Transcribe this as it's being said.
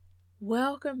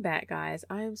Welcome back, guys.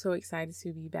 I am so excited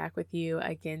to be back with you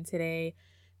again today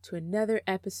to another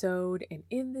episode. And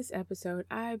in this episode,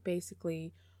 I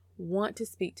basically want to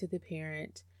speak to the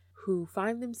parent who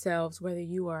find themselves, whether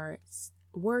you are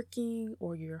working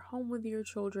or you're home with your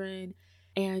children,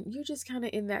 and you're just kind of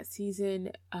in that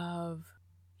season of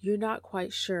you're not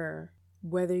quite sure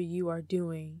whether you are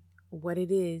doing what it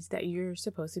is that you're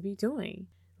supposed to be doing.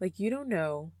 Like, you don't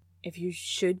know if you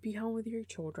should be home with your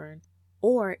children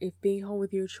or if being home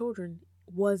with your children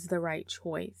was the right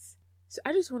choice. So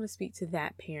I just want to speak to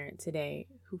that parent today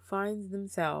who finds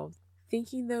themselves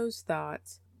thinking those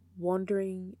thoughts,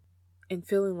 wondering and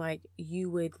feeling like you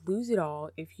would lose it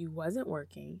all if you wasn't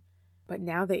working. But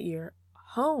now that you're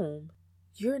home,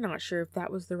 you're not sure if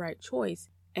that was the right choice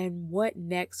and what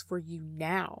next for you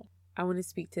now. I want to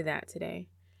speak to that today.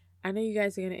 I know you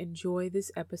guys are going to enjoy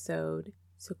this episode.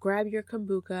 So grab your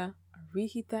kombucha,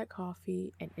 reheat that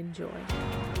coffee, and enjoy.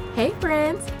 Hey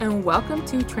friends, and welcome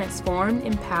to Transformed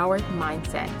Empowered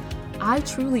Mindset. I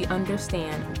truly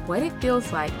understand what it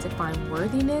feels like to find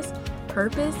worthiness,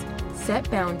 purpose, set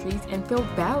boundaries, and feel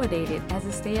validated as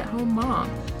a stay-at-home mom.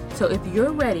 So if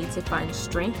you're ready to find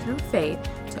strength through faith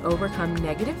to overcome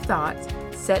negative thoughts,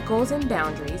 set goals and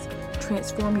boundaries,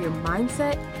 transform your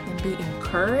mindset, and be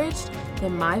encouraged,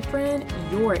 then my friend,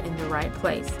 you're in the right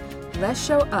place. Let's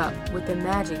show up with the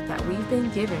magic that we've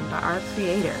been given by our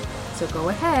Creator. So go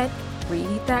ahead,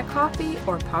 reheat that coffee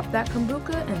or pop that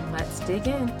kombucha and let's dig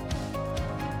in.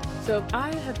 So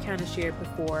I have kind of shared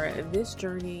before, this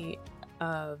journey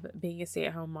of being a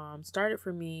stay-at-home mom started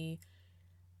for me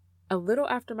a little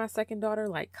after my second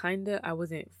daughter, I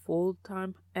wasn't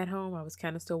full-time at home. I was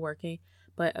kind of still working,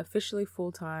 but officially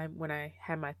full-time when I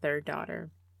had my third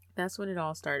daughter. That's when it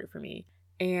all started for me.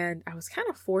 And I was kind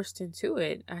of forced into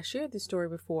it. I shared this story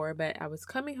before, but I was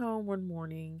coming home one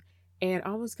morning and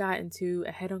almost got into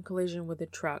a head-on collision with a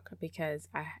truck because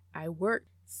I worked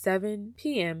 7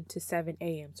 p.m. to 7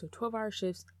 a.m. So 12-hour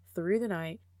shifts through the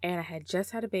night. And I had just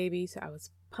had a baby, so I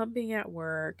was pumping at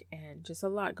work and just a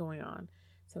lot going on.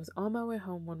 So I was on my way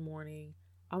home one morning,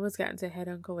 almost got into a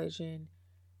head-on collision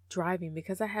driving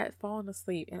because I had fallen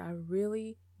asleep. And I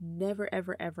really never,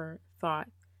 ever, ever thought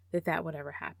that would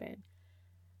ever happen.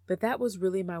 But that was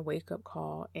really my wake-up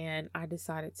call, and I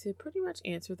decided to pretty much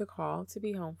answer the call to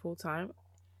be home full-time.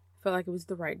 I felt like it was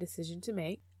the right decision to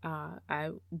make.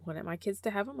 I wanted my kids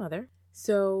to have a mother.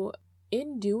 So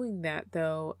in doing that,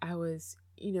 though, I was,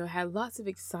 had lots of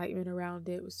excitement around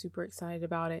it, was super excited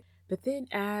about it. But then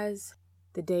as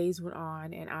the days went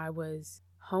on and I was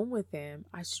home with them,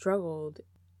 I struggled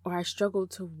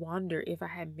to wonder if I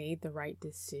had made the right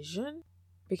decision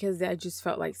because I just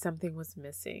felt like something was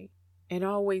missing. And I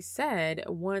always said,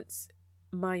 once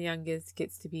my youngest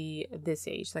gets to be this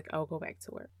age, I'll go back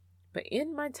to work. But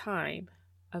in my time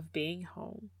of being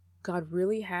home, God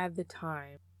really had the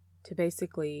time to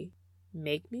basically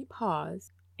make me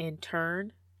pause and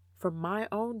turn from my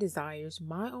own desires,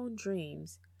 my own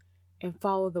dreams, and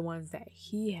follow the ones that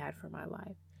He had for my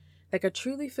life. I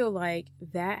truly feel like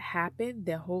that happened,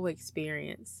 the whole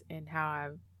experience and how I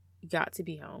got to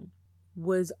be home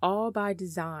was all by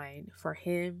design for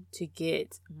Him to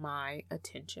get my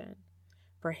attention,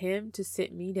 for Him to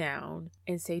sit me down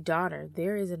and say, daughter,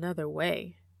 there is another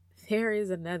way. There is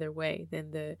another way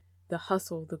than the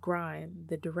hustle, the grind,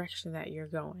 the direction that you're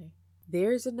going.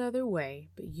 There's another way,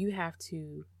 but you have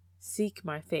to seek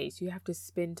my face. You have to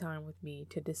spend time with me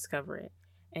to discover it.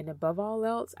 And above all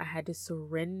else, I had to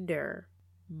surrender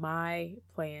my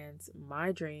plans,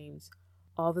 my dreams,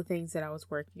 all the things that I was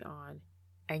working on,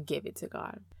 and give it to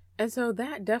God. And so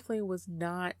that definitely was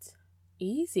not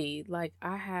easy.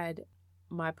 I had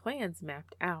my plans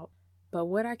mapped out. But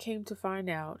what I came to find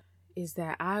out is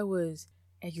that I was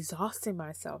exhausting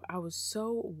myself. I was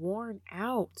so worn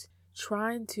out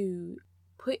trying to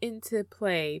put into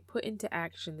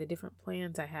action the different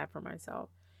plans I had for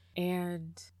myself.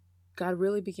 And God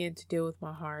really began to deal with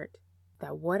my heart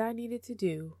that what I needed to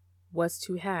do was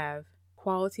to have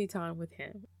quality time with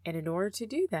Him. And in order to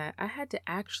do that, I had to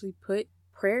actually put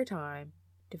prayer time,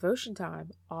 devotion time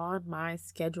on my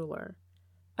scheduler.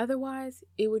 Otherwise,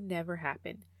 it would never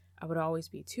happen. I would always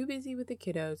be too busy with the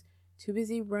kiddos, too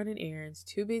busy running errands,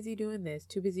 too busy doing this,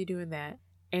 too busy doing that,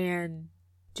 and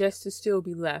just to still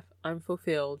be left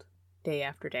unfulfilled day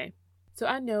after day. So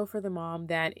I know for the mom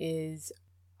that is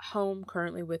home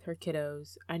currently with her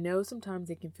kiddos, I know sometimes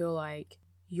it can feel like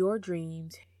your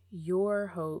dreams, your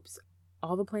hopes,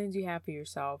 all the plans you have for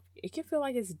yourself, it can feel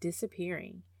like it's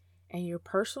disappearing. And your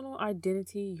personal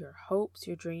identity, your hopes,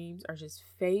 your dreams are just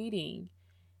fading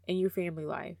in your family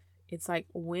life. It's like,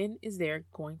 when is there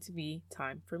going to be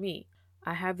time for me?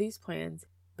 I have these plans,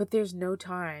 but there's no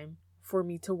time for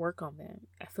me to work on them.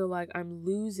 I feel like I'm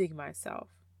losing myself.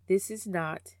 This is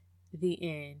not the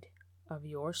end of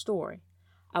your story.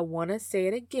 I want to say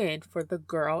it again for the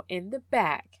girl in the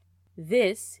back.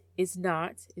 This is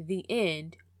not the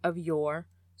end of your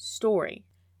story.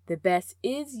 The best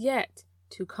is yet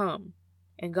to come.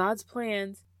 And God's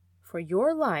plans for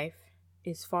your life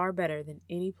is far better than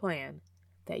any plan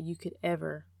that you could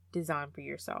ever design for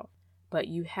yourself. But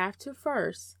you have to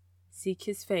first seek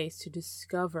His face to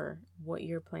discover what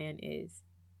your plan is.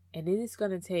 And it is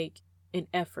going to take an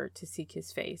effort to seek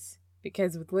His face,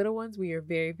 because with little ones, we are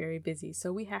very, very busy.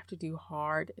 So we have to do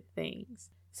hard things,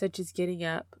 such as getting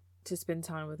up to spend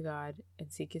time with God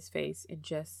and seek His face and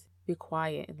just be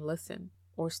quiet and listen,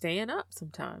 or staying up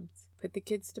sometimes, put the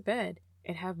kids to bed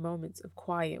and have moments of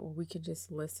quiet where we can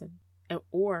just listen,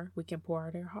 or we can pour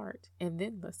out our heart and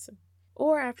then listen.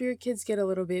 Or after your kids get a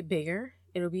little bit bigger,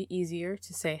 it'll be easier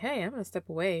to say, hey, I'm going to step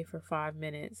away for 5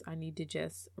 minutes. I need to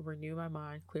just renew my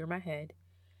mind, clear my head.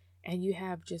 And you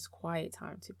have just quiet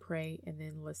time to pray and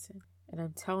then listen. And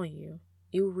I'm telling you,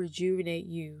 it will rejuvenate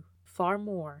you far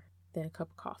more than a cup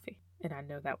of coffee. And I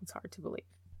know that was hard to believe.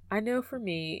 I know for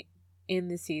me, in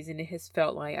this season, it has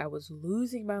felt like I was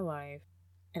losing my life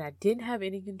and I didn't have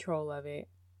any control of it.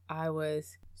 I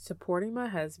was supporting my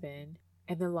husband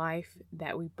and the life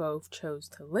that we both chose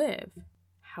to live.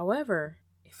 However,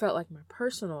 it felt like my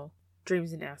personal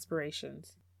dreams and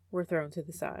aspirations were thrown to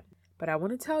the side. But I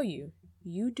want to tell you,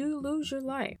 you do lose your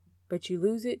life, but you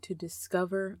lose it to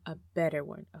discover a better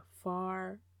one, a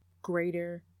far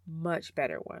greater, much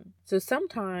better one. So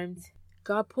sometimes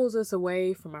God pulls us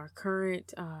away from our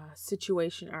current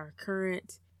situation, our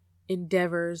current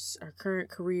endeavors, our current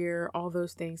career, all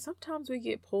those things. Sometimes we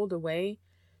get pulled away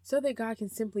so that God can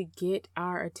simply get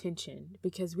our attention,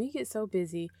 because we get so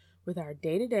busy with our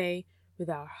day-to-day, with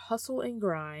our hustle and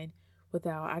grind, with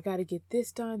our I got to get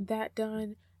this done, that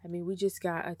done. I mean, we just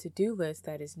got a to-do list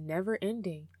that is never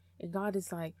ending. And God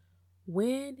is like,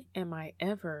 when am I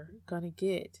ever going to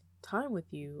get time with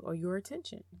you or your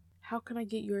attention? How can I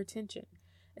get your attention?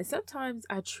 And sometimes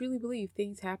I truly believe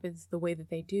things happen the way that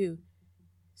they do.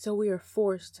 So we are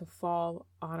forced to fall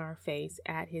on our face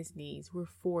at His knees. We're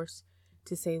forced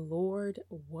to say, Lord,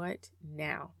 what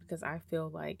now? Because I feel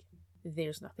like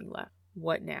there's nothing left.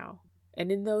 What now?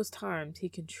 And in those times, He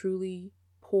can truly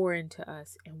pour into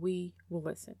us and we will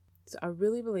listen. So I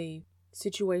really believe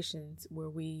situations where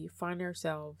we find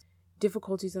ourselves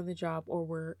difficulties on the job or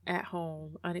we're at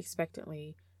home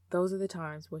unexpectedly, those are the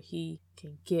times where He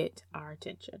can get our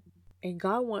attention. And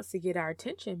God wants to get our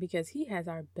attention because He has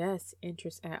our best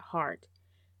interests at heart.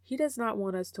 He does not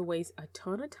want us to waste a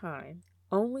ton of time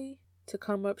only to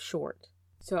come up short.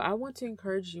 So I want to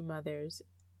encourage you, mothers,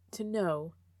 to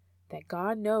know that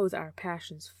God knows our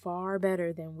passions far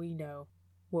better than we know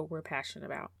what we're passionate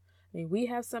about. I mean, we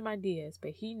have some ideas,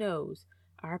 but He knows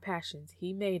our passions.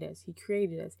 He made us. He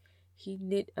created us. He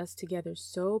knit us together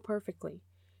so perfectly.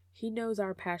 He knows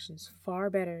our passions far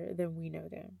better than we know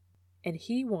them. And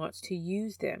He wants to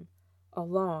use them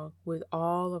along with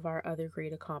all of our other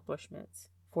great accomplishments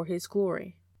for His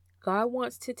glory. God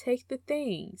wants to take the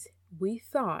things we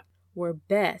thought were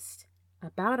best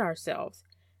about ourselves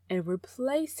and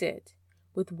replace it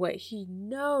with what He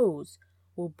knows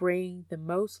will bring the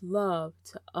most love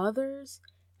to others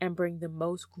and bring the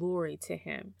most glory to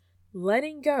Him.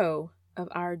 Letting go of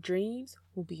our dreams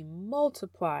will be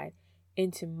multiplied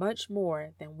into much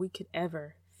more than we could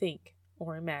ever think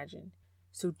or imagine.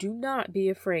 So do not be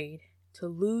afraid to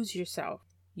lose yourself.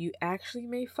 You actually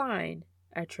may find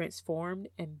a transformed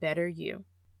and better you.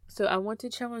 So I want to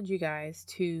challenge you guys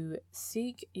to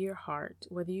seek your heart,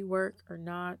 whether you work or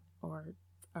not, or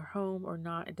are home or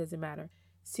not, it doesn't matter.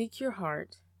 Seek your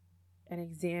heart and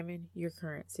examine your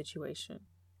current situation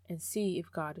and see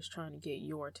if God is trying to get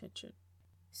your attention.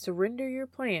 Surrender your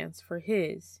plans for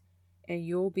His, and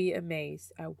you'll be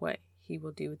amazed at what He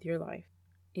will do with your life.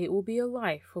 It will be a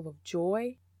life full of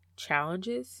joy,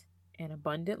 challenges, and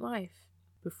abundant life.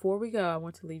 Before we go, I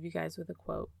want to leave you guys with a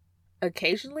quote.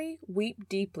 Occasionally weep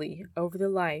deeply over the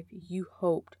life you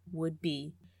hoped would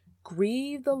be.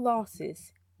 Grieve the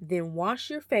losses, then wash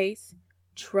your face,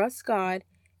 trust God,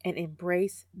 and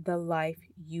embrace the life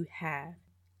you have.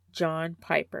 John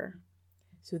Piper.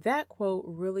 So that quote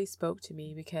really spoke to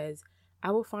me because I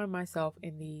will find myself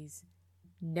in these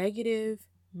negative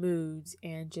moods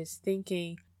and just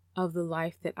thinking of the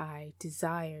life that I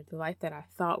desired, the life that I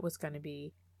thought was going to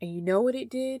be. And you know what it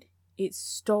did? It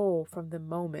stole from the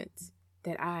moments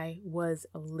that I was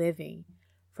living,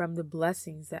 from the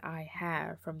blessings that I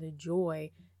have, from the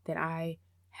joy that I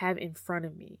have in front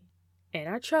of me. And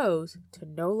I chose to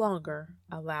no longer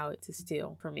allow it to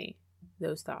steal from me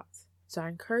those thoughts. So I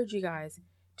encourage you guys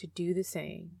to do the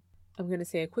same. I'm going to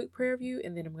say a quick prayer of you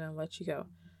and then I'm going to let you go.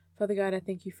 Father God, I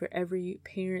thank you for every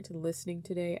parent listening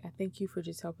today. I thank you for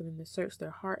just helping them to search their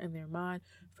heart and their mind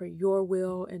for your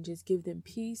will and just give them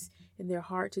peace in their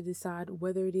heart to decide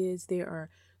whether it is they are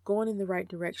going in the right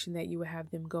direction that you would have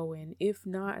them go in. If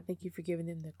not, I thank you for giving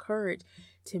them the courage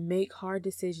to make hard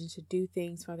decisions, to do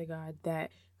things, Father God, that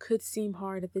could seem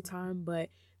hard at the time, but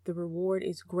the reward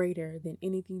is greater than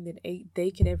anything that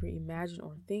they could ever imagine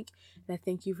or think. And I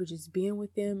thank you for just being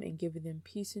with them and giving them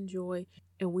peace and joy.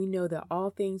 And we know that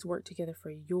all things work together for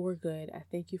your good. I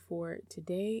thank you for it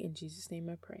today. In Jesus' name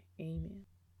I pray. Amen.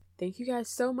 Thank you guys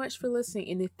so much for listening.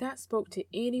 And if that spoke to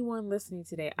anyone listening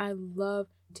today, I love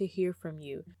to hear from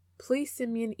you. Please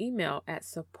send me an email at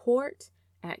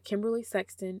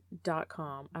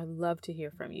support@KimberlySexton.com. I love to hear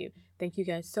from you. Thank you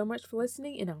guys so much for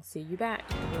listening, and I'll see you back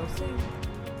real soon.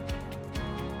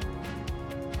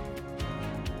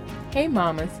 Hey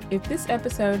mamas, if this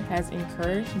episode has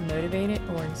encouraged, motivated,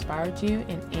 or inspired you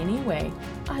in any way,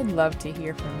 I'd love to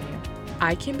hear from you.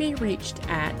 I can be reached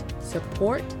at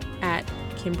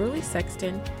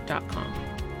support@KimberlySexton.com.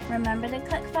 Remember to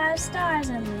click 5 stars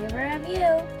and leave a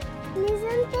review. Please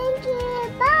and thank you.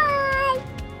 Bye.